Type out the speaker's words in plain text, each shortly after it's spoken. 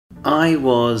I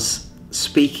was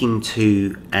speaking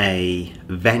to a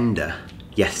vendor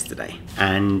yesterday,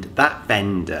 and that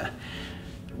vendor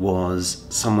was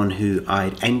someone who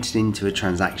I'd entered into a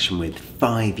transaction with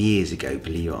 5 years ago,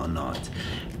 believe it or not.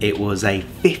 It was a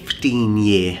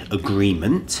 15-year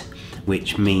agreement,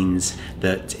 which means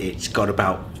that it's got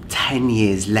about 10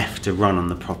 years left to run on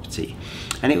the property.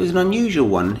 And it was an unusual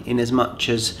one in as much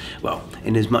as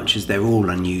they're all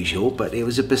unusual, but it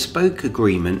was a bespoke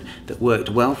agreement that worked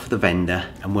well for the vendor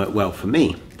and worked well for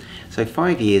me. So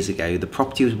 5 years ago, the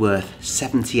property was worth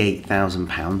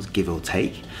 £78,000, give or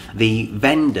take. The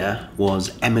vendor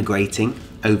was emigrating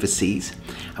overseas,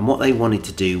 and what they wanted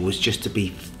to do was just to be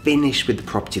finished with the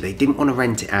property. They didn't want to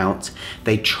rent it out.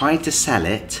 They tried to sell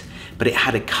it, but it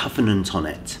had a covenant on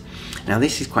it. Now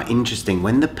this is quite interesting.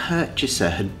 When the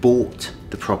purchaser had bought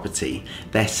the property,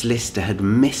 their solicitor had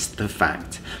missed the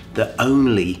fact that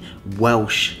only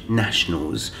Welsh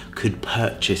nationals could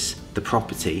purchase the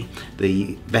property.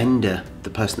 The vendor, the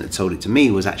person that sold it to me,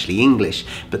 was actually English,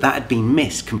 but that had been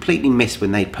missed, completely missed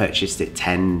when they purchased it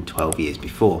 10, 12 years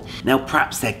before. Now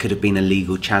perhaps there could have been a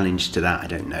legal challenge to that. I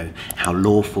don't know how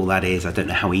lawful that is. I don't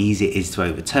know how easy it is to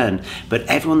overturn, but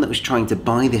everyone that was trying to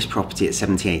buy this property at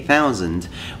 78,000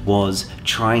 was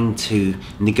trying to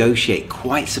negotiate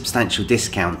quite substantial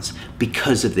discounts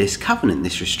because of this covenant,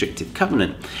 this restrictive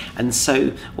covenant. And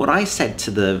so what I said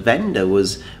to the vendor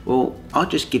was, well, I'll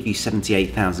just give you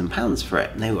 £78,000 for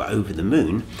it. And they were over the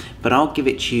moon, but I'll give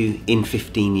it to you in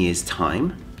 15 years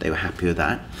time. They were happy with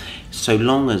that, so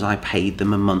long as I paid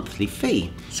them a monthly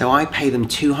fee. So I pay them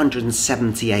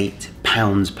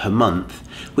 £278 per month,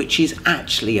 which is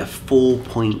actually a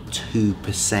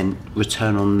 4.2%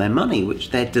 return on their money, which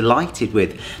they're delighted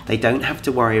with. They don't have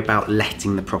to worry about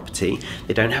letting the property.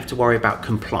 They don't have to worry about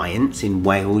compliance. In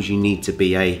Wales, you need to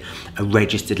be a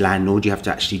registered landlord. You have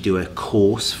to actually do a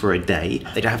course for a day.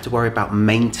 They don't have to worry about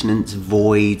maintenance,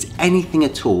 voids, anything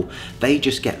at all. They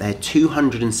just get their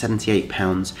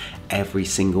 £278 every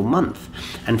single month.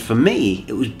 And for me,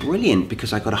 it was brilliant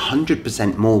because I got a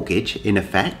 100% mortgage in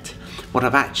effect. What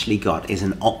I've actually got is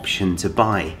an option to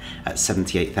buy at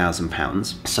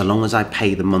 £78,000, so long as I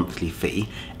pay the monthly fee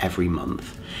every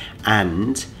month,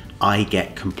 and I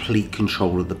get complete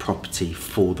control of the property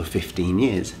for the 15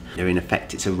 years. In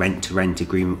effect, it's a rent-to-rent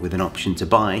agreement with an option to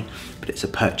buy, but it's a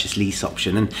purchase lease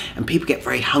option. And people get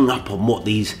very hung up on what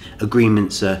these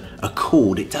agreements are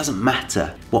called. It doesn't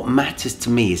matter. What matters to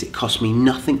me is it cost me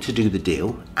nothing to do the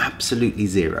deal, absolutely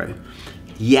zero,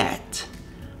 yet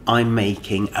I'm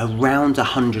making around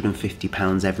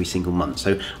 £150 every single month.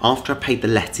 So after I paid the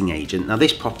letting agent, now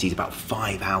this property is about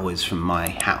 5 hours from my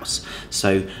house,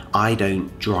 so I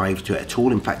don't drive to it at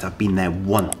all. In fact, I've been there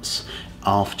once.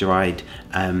 After I'd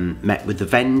met with the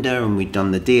vendor and we'd done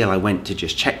the deal, I went to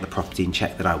just check the property and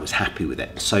check that I was happy with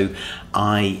it. So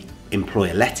I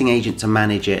employ a letting agent to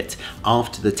manage it.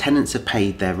 After the tenants have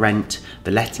paid their rent,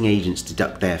 the letting agents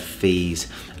deduct their fees,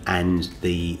 and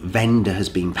the vendor has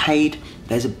been paid,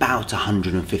 there's about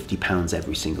 £150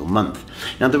 every single month.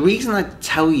 Now the reason I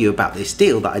tell you about this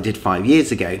deal that I did 5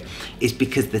 years ago is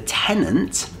because the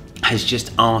tenant has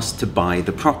just asked to buy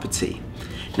the property.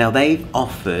 Now they've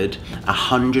offered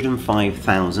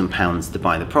 £105,000 to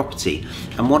buy the property,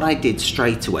 and what I did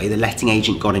straight away, the letting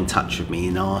agent got in touch with me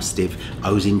and asked if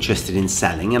I was interested in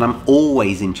selling, and I'm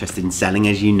always interested in selling,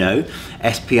 as you know.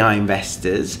 SPI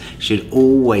investors should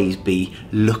always be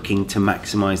looking to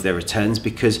maximise their returns,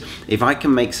 because if I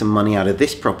can make some money out of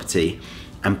this property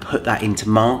and put that into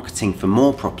marketing for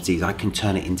more properties, I can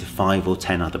turn it into 5 or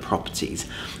 10 other properties.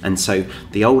 And so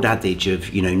the old adage of,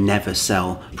 you know, never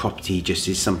sell property just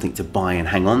is something to buy and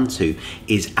hang on to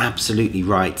is absolutely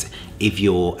right if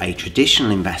you're a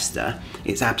traditional investor.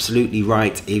 It's absolutely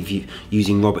right if you're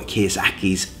using Robert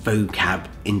Kiyosaki's vocab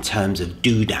in terms of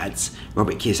doodads.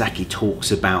 Robert Kiyosaki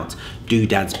talks about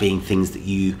doodads being things that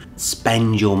you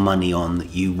spend your money on, that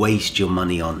you waste your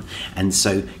money on. And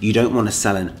so you don't want to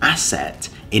sell an asset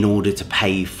in order to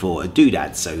pay for a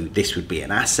doodad. So this would be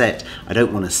an asset. I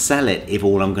don't want to sell it if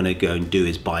all I'm going to go and do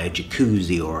is buy a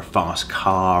jacuzzi or a fast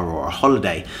car or a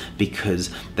holiday, because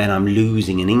then I'm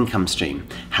losing an income stream.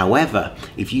 However,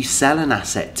 if you sell an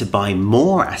asset to buy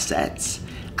more assets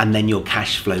and then your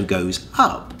cash flow goes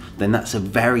up, then that's a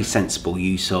very sensible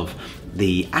use of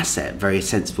the asset, very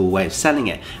sensible way of selling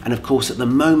it. And of course, at the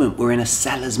moment, we're in a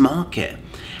seller's market.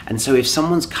 And so if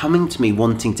someone's coming to me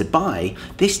wanting to buy,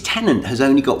 this tenant has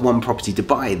only got one property to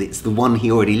buy. It's the one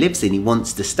he already lives in. He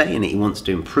wants to stay in it. He wants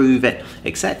to improve it,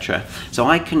 etc. So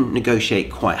I can negotiate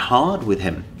quite hard with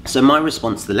him. So my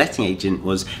response to the letting agent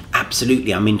was,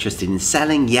 absolutely, I'm interested in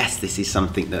selling. Yes, this is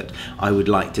something that I would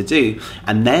like to do.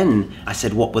 And then I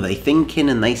said, what were they thinking?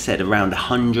 And they said around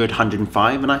 100,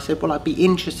 105. And I said, well, I'd be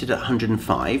interested at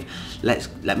 105.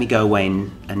 Let me go away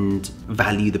and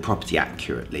value the property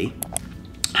accurately.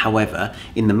 However,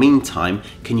 in the meantime,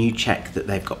 can you check that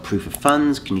they've got proof of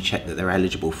funds? Can you check that they're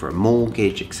eligible for a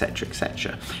mortgage, etc.,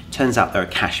 etc.? Turns out they're a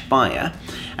cash buyer.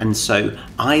 And so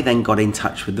I then got in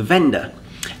touch with the vendor.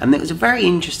 And it was a very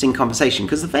interesting conversation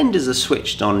because the vendor's a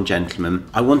switched on gentleman.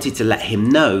 I wanted to let him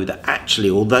know that actually,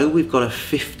 although we've got a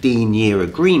 15-year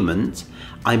agreement,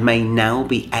 I may now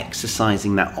be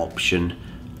exercising that option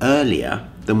earlier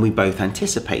than we both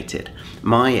anticipated.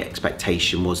 My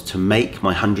expectation was to make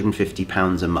my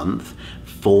 £150 a month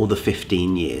for the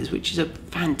 15 years, which is a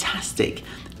fantastic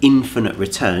infinite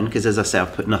return, because as I say,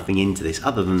 I've put nothing into this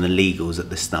other than the legals at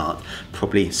the start.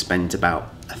 Probably spent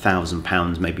about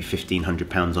 £1,000, maybe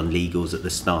 £1,500 on legals at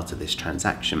the start of this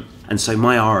transaction. And so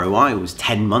my ROI was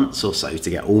 10 months or so to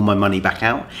get all my money back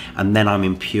out, and then I'm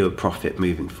in pure profit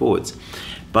moving forwards.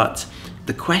 But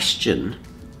the question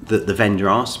that the vendor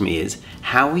asked me is,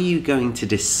 how are you going to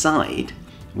decide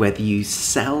whether you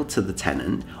sell to the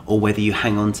tenant or whether you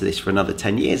hang on to this for another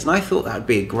 10 years? And I thought that would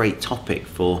be a great topic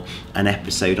for an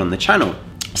episode on the channel.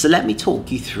 So let me talk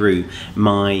you through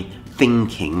my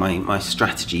thinking, my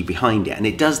strategy behind it. And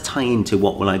it does tie into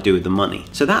what will I do with the money.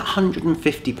 So that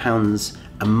 £150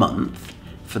 a month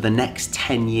for the next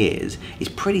 10 years is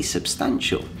pretty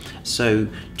substantial. So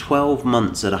 12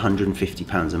 months at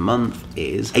 £150 a month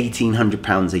is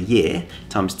 £1,800 a year,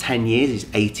 times 10 years is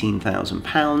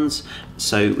 £18,000.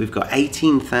 So we've got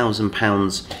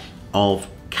 £18,000 of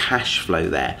cash flow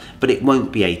there, but it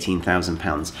won't be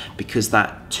 £18,000 because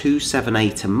that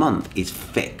 278 a month is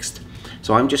fixed.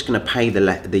 So I'm just going to pay the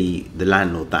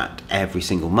landlord that every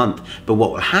single month. But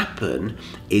what will happen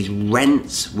is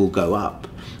rents will go up,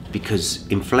 because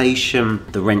inflation,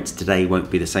 the rents today won't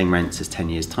be the same rents as 10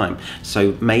 years time.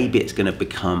 So maybe it's going to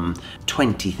become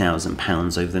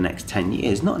 £20,000 over the next 10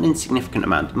 years. Not an insignificant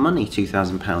amount of money,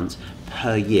 £2,000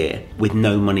 per year with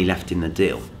no money left in the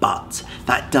deal. But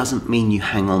that doesn't mean you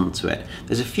hang on to it.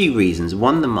 There's a few reasons.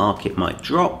 One, the market might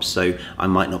drop, so I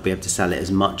might not be able to sell it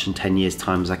as much in 10 years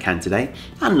time as I can today.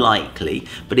 Unlikely,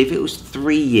 but if it was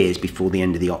 3 years before the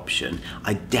end of the option,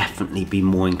 I'd definitely be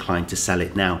more inclined to sell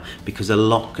it now, because a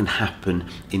lot can happen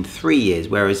in 3 years,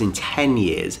 whereas in 10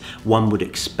 years, one would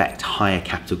expect higher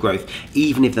capital growth,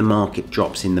 even if the market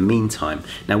drops in the meantime.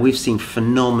 Now, we've seen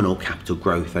phenomenal capital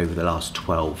growth over the last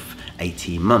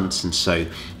 18 months, and so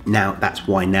now that's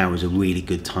why now is a really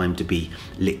good time to be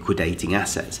liquidating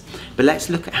assets. But let's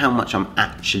look at how much I'm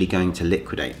actually going to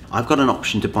liquidate. I've got an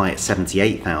option to buy at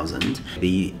 78,000.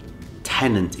 The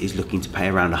tenant is looking to pay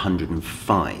around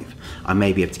 105. I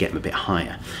may be able to get them a bit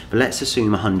higher, but let's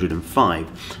assume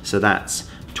 105. So that's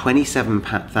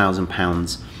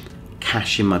 £27,000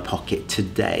 cash in my pocket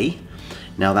today.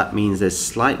 Now that means there's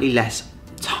slightly less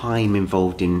time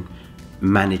involved in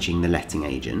managing the letting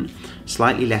agent,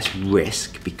 slightly less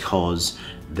risk because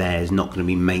there's not going to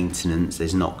be maintenance,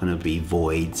 there's not going to be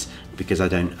voids because I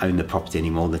don't own the property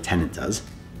anymore, the tenant does.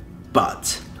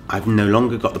 But I've no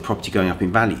longer got the property going up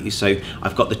in value, so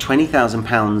I've got the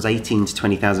 £20,000, 18 to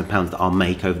 £20,000 that I'll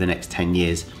make over the next 10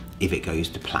 years if it goes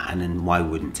to plan, and why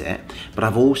wouldn't it? But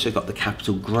I've also got the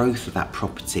capital growth of that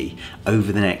property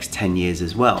over the next 10 years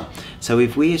as well. So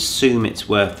if we assume it's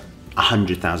worth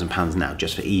 £100,000 now,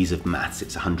 just for ease of maths,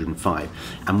 it's 105,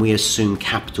 and we assume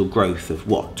capital growth of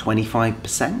what,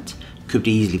 25%? Could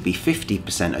easily be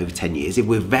 50% over 10 years. If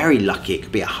we're very lucky, it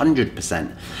could be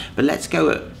 100%. But let's go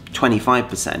at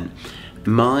 25%.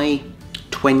 My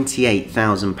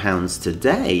 £28,000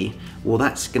 today, well,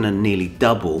 that's going to nearly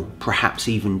double, perhaps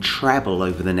even treble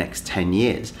over the next 10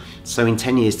 years. So in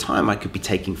 10 years time, I could be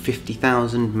taking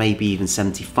 £50,000, maybe even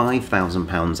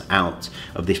 £75,000 out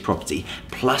of this property,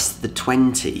 plus the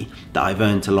 20 that I've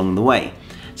earned along the way.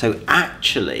 So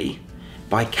actually,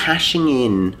 by cashing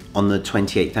in on the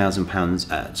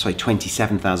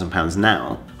 £27,000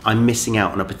 now, I'm missing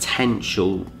out on a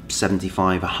potential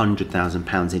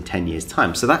 £100,000 in 10 years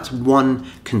time. So that's one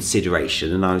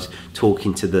consideration, and I was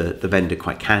talking to the vendor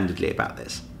quite candidly about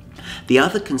this. The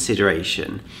other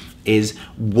consideration is,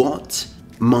 what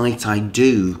might I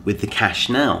do with the cash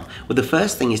now? Well, the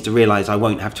first thing is to realise I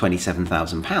won't have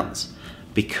 £27,000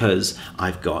 because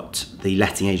I've got the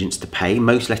letting agents to pay.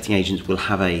 Most letting agents will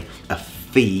have a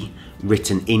fee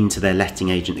written into their letting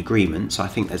agent agreement. So I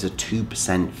think there's a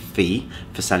 2% fee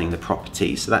for selling the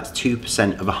property. So that's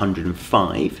 2% of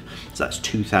 105. So that's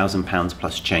 £2,000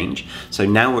 plus change. So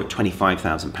now we're at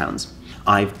 £25,000.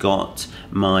 I've got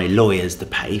my lawyers to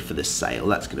pay for this sale.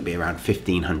 That's going to be around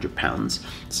 £1,500.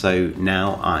 So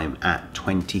now I'm at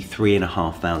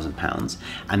 £23,500.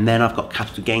 And then I've got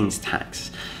capital gains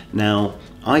tax. Now,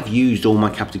 I've used all my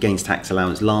capital gains tax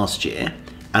allowance last year,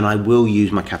 and I will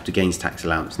use my capital gains tax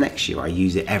allowance next year. I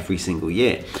use it every single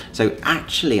year. So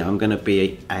actually, I'm going to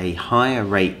be a higher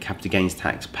rate capital gains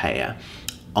tax payer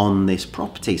on this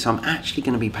property. So I'm actually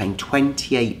going to be paying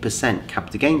 28%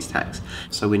 capital gains tax.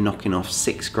 So we're knocking off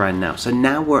 £6,000 now. So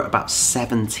now we're at about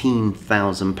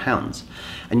 £17,000.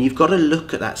 And you've got to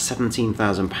look at that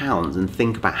 £17,000 and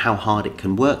think about how hard it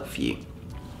can work for you.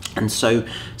 And so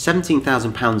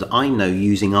 £17,000, I know,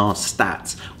 using our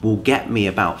stats, will get me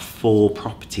about 4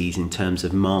 properties in terms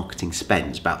of marketing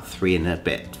spend, about 3 and a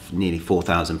bit, nearly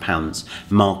 £4,000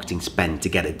 marketing spend to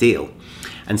get a deal.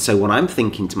 And so what I'm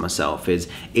thinking to myself is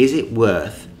it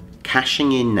worth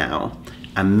cashing in now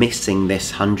and missing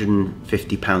this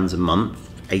 £150 a month,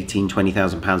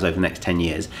 £18,000-20,000 over the next 10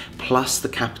 years, plus the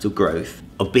capital growth,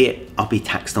 albeit I'll be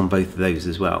taxed on both of those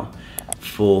as well,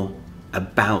 for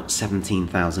about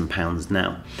 £17,000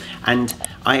 now. And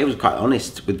I was quite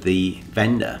honest with the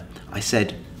vendor. I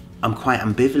said, I'm quite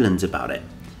ambivalent about it.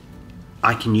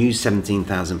 I can use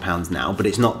 £17,000 now, but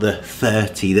it's not the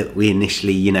 30 that we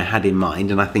initially, had in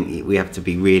mind. And I think we have to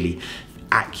be really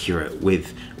accurate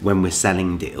with when we're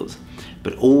selling deals.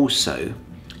 But also,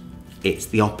 it's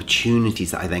the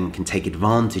opportunities that I then can take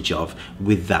advantage of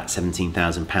with that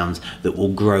 £17,000 that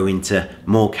will grow into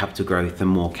more capital growth and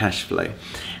more cash flow.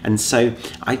 And so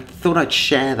I thought I'd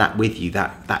share that with you,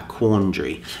 that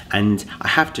quandary. And I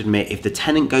have to admit, if the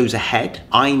tenant goes ahead,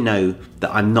 I know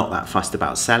that I'm not that fussed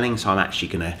about selling, so I'm actually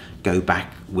going to go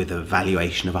back with a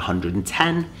valuation of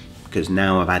 110, because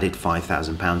now I've added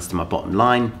 £5,000 to my bottom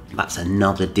line. That's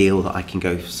another deal that I can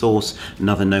go source,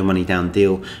 another no money down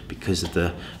deal, because of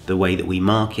the way that we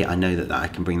market. I know that I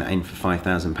can bring that in for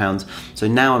 £5,000. So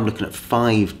now I'm looking at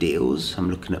 5 deals.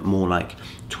 I'm looking at more like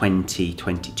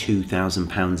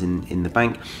 £22,000 in the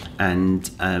bank, and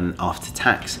after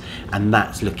tax, and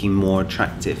that's looking more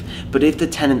attractive. But if the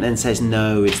tenant then says,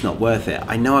 no, it's not worth it,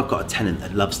 I know I've got a tenant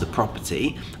that loves the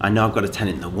property. I know I've got a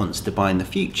tenant that wants to buy in the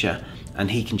future,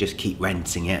 and he can just keep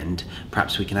renting it, and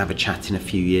perhaps we can have a chat in a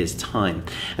few years' time.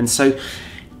 And so,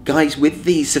 guys, with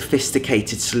these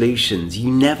sophisticated solutions,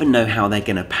 you never know how they're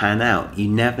going to pan out. You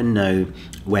never know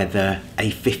whether a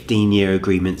 15-year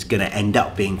agreement's going to end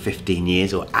up being 15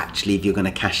 years, or actually if you're going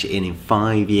to cash it in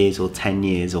 5 years or 10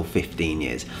 years or 15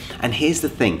 years. And here's the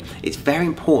thing, it's very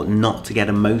important not to get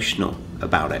emotional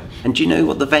about it. And do you know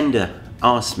what the vendor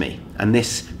asked me? And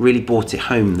this really brought it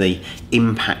home, the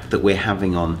impact that we're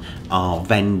having on our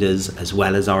vendors, as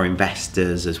well as our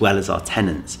investors, as well as our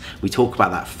tenants. We talk about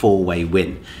that 4-way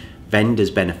win. Vendors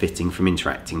benefiting from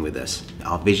interacting with us.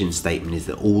 Our vision statement is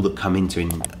that all that come into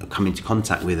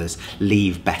contact with us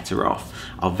leave better off.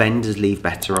 Our vendors leave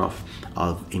better off,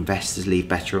 our investors leave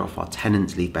better off, our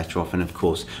tenants leave better off, and of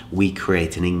course, we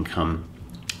create an income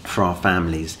for our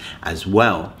families as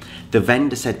well. The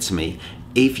vendor said to me,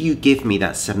 if you give me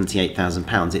that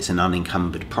 £78,000, it's an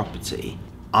unencumbered property,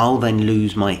 I'll then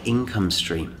lose my income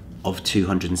stream of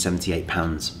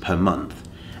 £278 per month.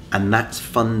 And that's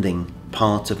funding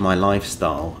part of my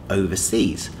lifestyle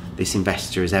overseas. This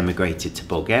investor has emigrated to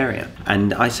Bulgaria.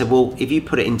 And I said, well, if you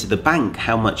put it into the bank,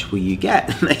 how much will you get?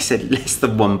 And they said less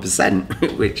than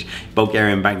 1%, which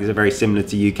Bulgarian banks are very similar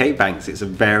to UK banks. It's a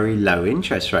very low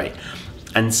interest rate.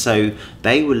 And so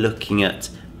they were looking at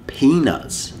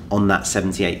peanuts on that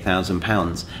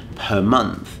 £78,000 per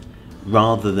month,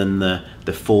 rather than the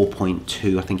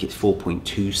 4.2, I think it's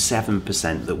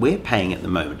 4.27% that we're paying at the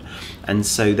moment. And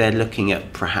so they're looking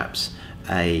at perhaps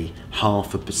a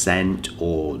 0.5%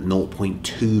 or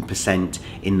 0.2%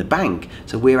 in the bank.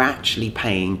 So we're actually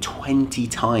paying 20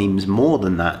 times more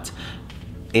than that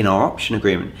in our option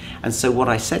agreement. And so what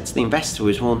I said to the investor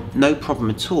was, well, no problem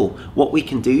at all. What we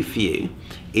can do for you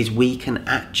is we can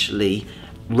actually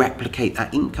replicate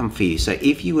that income for you. So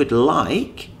if you would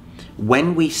like,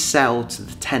 when we sell to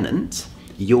the tenant,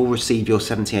 you'll receive your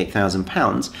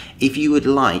 £78,000. If you would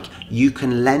like, you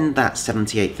can lend that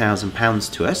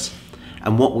 £78,000 to us,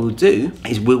 and what we'll do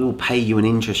is we will pay you an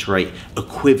interest rate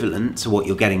equivalent to what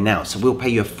you're getting now. So we'll pay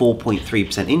you a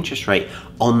 4.3% interest rate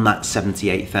on that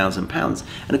 £78,000.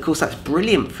 And of course, that's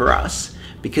brilliant for us,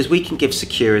 because we can give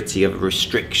security of a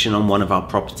restriction on one of our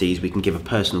properties, we can give a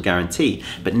personal guarantee,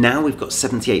 but now we've got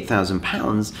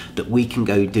 £78,000 that we can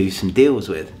go do some deals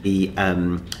with. The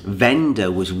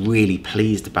vendor was really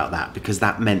pleased about that, because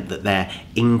that meant that their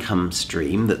income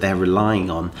stream that they're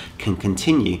relying on can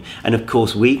continue. And of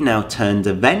course, we've now turned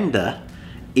a vendor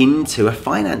into a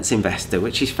finance investor,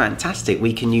 which is fantastic.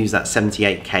 We can use that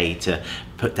 78k to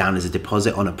put down as a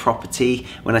deposit on a property.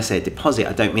 When I say a deposit,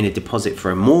 I don't mean a deposit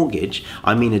for a mortgage.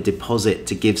 I mean a deposit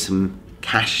to give some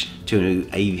cash to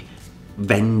a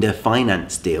vendor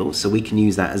finance deal. So we can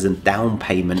use that as a down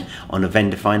payment on a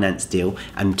vendor finance deal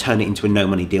and turn it into a no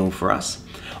money deal for us.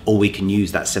 Or we can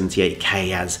use that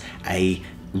 78k as a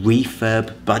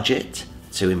refurb budget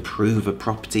to improve a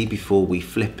property before we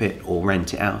flip it or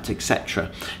rent it out,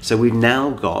 etc. So we've now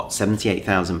got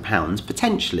 £78,000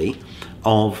 potentially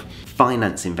of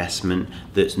finance investment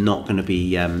that's not going to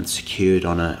be secured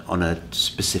on a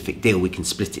specific deal. We can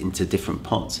split it into different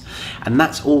pots, and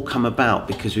that's all come about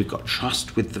because we've got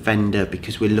trust with the vendor,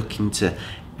 because we're looking to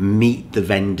meet the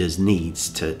vendor's needs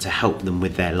to help them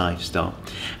with their lifestyle.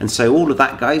 And so all of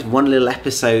that, guys, one little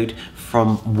episode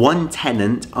from one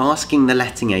tenant asking the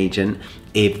letting agent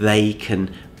if they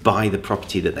can buy the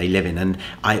property that they live in. And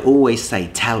I always say,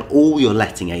 tell all your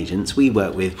letting agents. We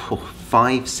work with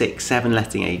 5, 6, 7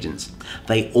 letting agents.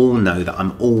 They all know that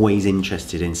I'm always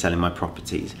interested in selling my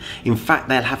properties. In fact,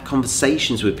 they'll have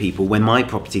conversations with people when my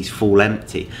properties fall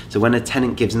empty. So when a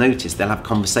tenant gives notice, they'll have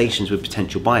conversations with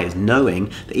potential buyers,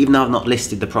 knowing that even though I've not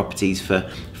listed the properties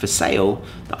for sale,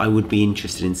 that I would be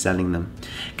interested in selling them.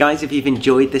 Guys, if you've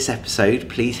enjoyed this episode,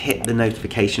 please hit the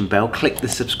notification bell, click the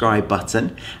subscribe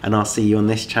button, and I'll see you on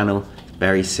this channel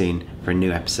very soon for a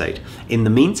new episode. In the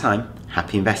meantime,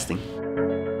 happy investing.